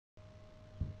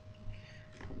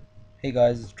Hey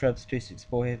guys, it's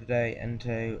Trebs264 here today, and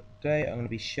today I'm going to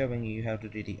be showing you how to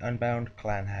do the Unbound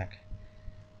clan hack.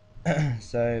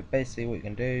 So basically what you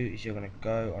can do is you're going to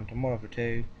go onto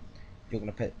Mw2, you're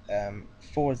going to put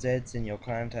 4 Zs in your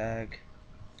clan tag,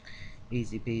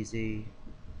 easy peasy.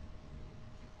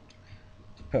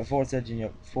 Put 4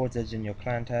 Zs in your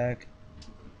clan tag,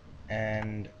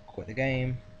 and quit the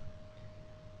game.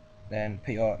 Then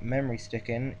put your memory stick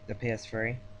in the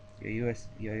PS3, your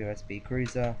USB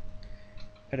cruiser,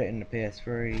 put it in the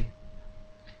PS3,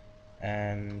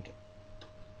 and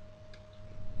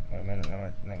wait a minute,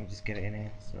 let me just get it in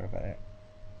here, sorry about it.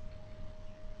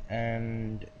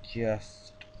 And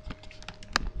just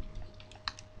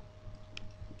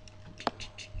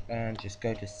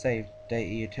go to save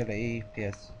data utility.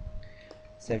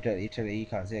 Save data utility, you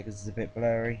can't see it because it's a bit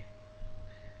blurry,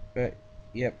 but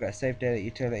yep, got save data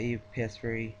utility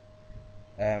PS3.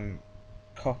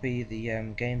 Copy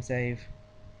the game save.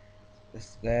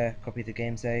 This there, copy the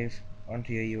game save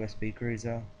onto your USB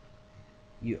cruiser.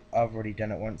 I've already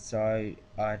done it once, so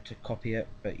I had to copy it,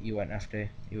 but you won't have to.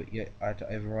 I had to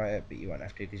overwrite it, but you won't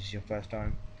have to because it's your first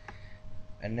time.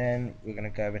 And then we're going to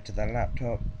go over to the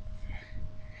laptop.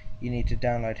 You need to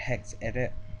download Hex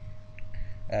Edit.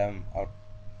 I'll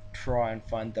try and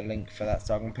find the link for that,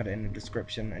 so I can put it in the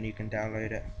description and you can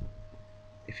download it.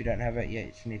 If you don't have it yet,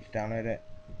 you just need to download it.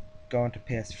 Go onto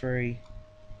PS3,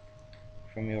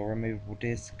 from your removable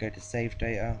disk, go to save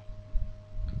data,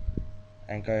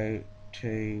 and go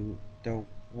to the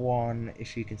one,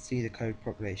 if you can see the code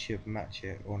properly it should match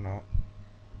it or not,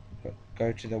 but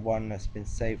go to the one that's been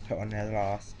saved, put on there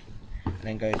last, and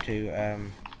then go to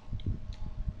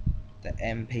the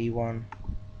MP one,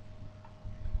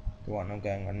 the one I'm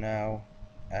going on now,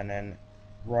 and then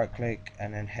right click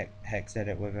and then hex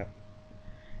edit with it.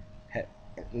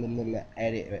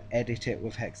 Edit it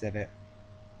with hex edit.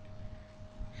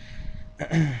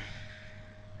 And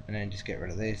then just get rid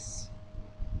of this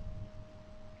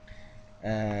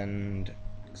and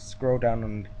scroll down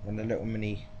on the little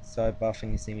mini sidebar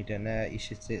thing you see me doing there. You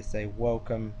should see it say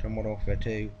welcome to Modern Warfare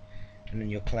 2, and then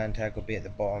your clan tag will be at the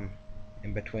bottom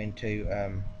in between two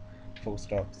full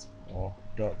stops or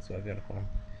dots, whatever you want to call them.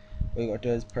 What you got to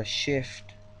do is press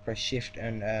shift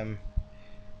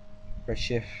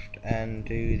and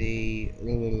do the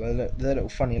little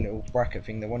funny little bracket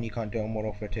thing, the one you can't do on Modern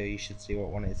Warfare 2. You should see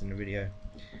what one it is in the video,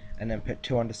 and then put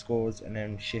 2 underscores and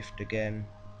then shift again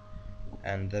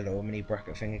and the little mini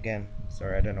bracket thing again.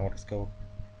 Sorry, I don't know what it's called.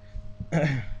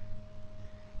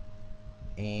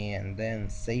 And then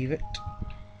save it,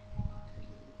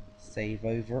 save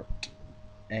over it,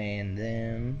 and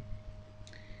then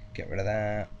get rid of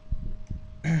that.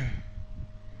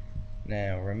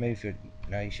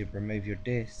 Now you should remove your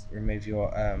disk, remove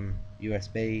your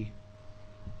USB,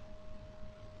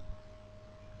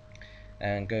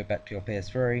 and go back to your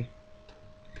PS3,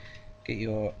 get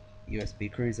your USB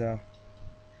cruiser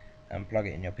and plug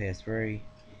it in your PS3,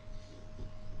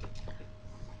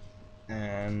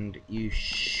 and you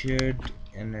should,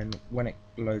 and then when it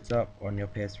loads up on your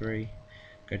PS3,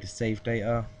 go to save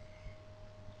data,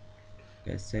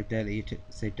 go to save data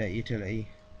utility.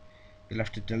 You'll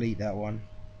have to delete that one,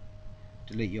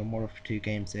 delete your Mw2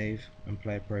 game save and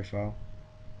player profile,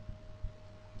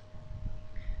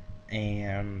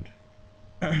 and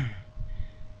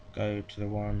go to the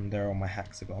one, there are all my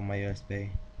hacks I got on my USB.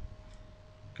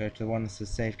 Go to the one that says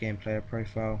save game player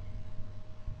profile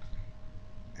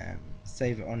and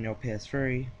save it on your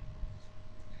PS3,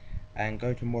 and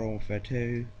go to Modern Warfare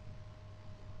 2.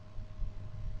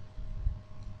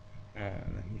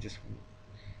 Let me just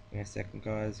give me a second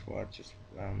guys while it just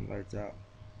loads up.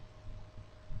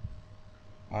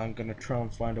 I'm gonna try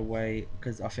and find a way,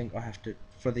 because I think I have to,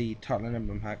 for the title and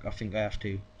emblem hack, I think I have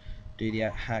to do the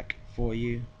hack for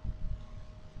you,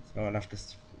 so I'll have to,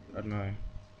 I don't know,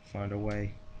 find a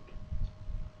way,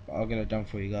 but I'll get it done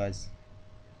for you guys.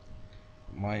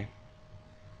 My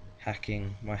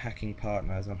hacking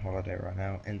partner is on holiday right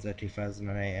now. Enzo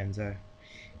 2008 Enzo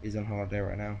is on holiday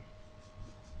right now,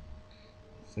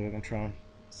 so we're gonna try and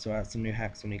sort out some new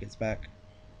hacks when he gets back.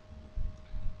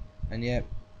 And yep,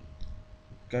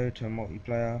 go to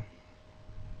multiplayer.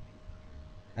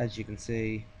 As you can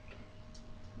see,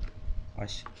 I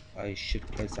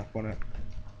should close up on it.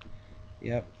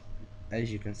 Yep,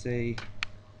 as you can see,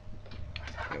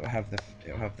 it will have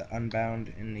the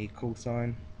Unbound in the call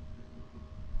sign,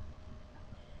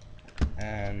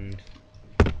 and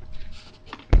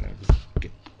just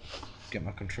get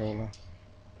my controller,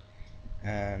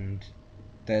 and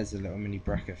there's the little mini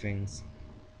bracket things.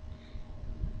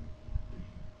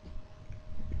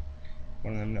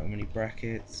 One of them little mini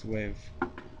brackets with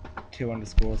 2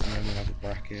 underscores and then another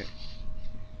bracket.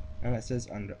 and it says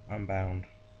Unbound.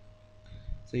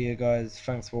 So yeah guys,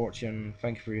 thanks for watching,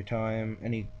 thank you for your time.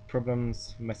 Any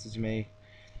problems, message me.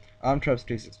 I'm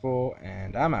Travis264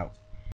 and I'm out.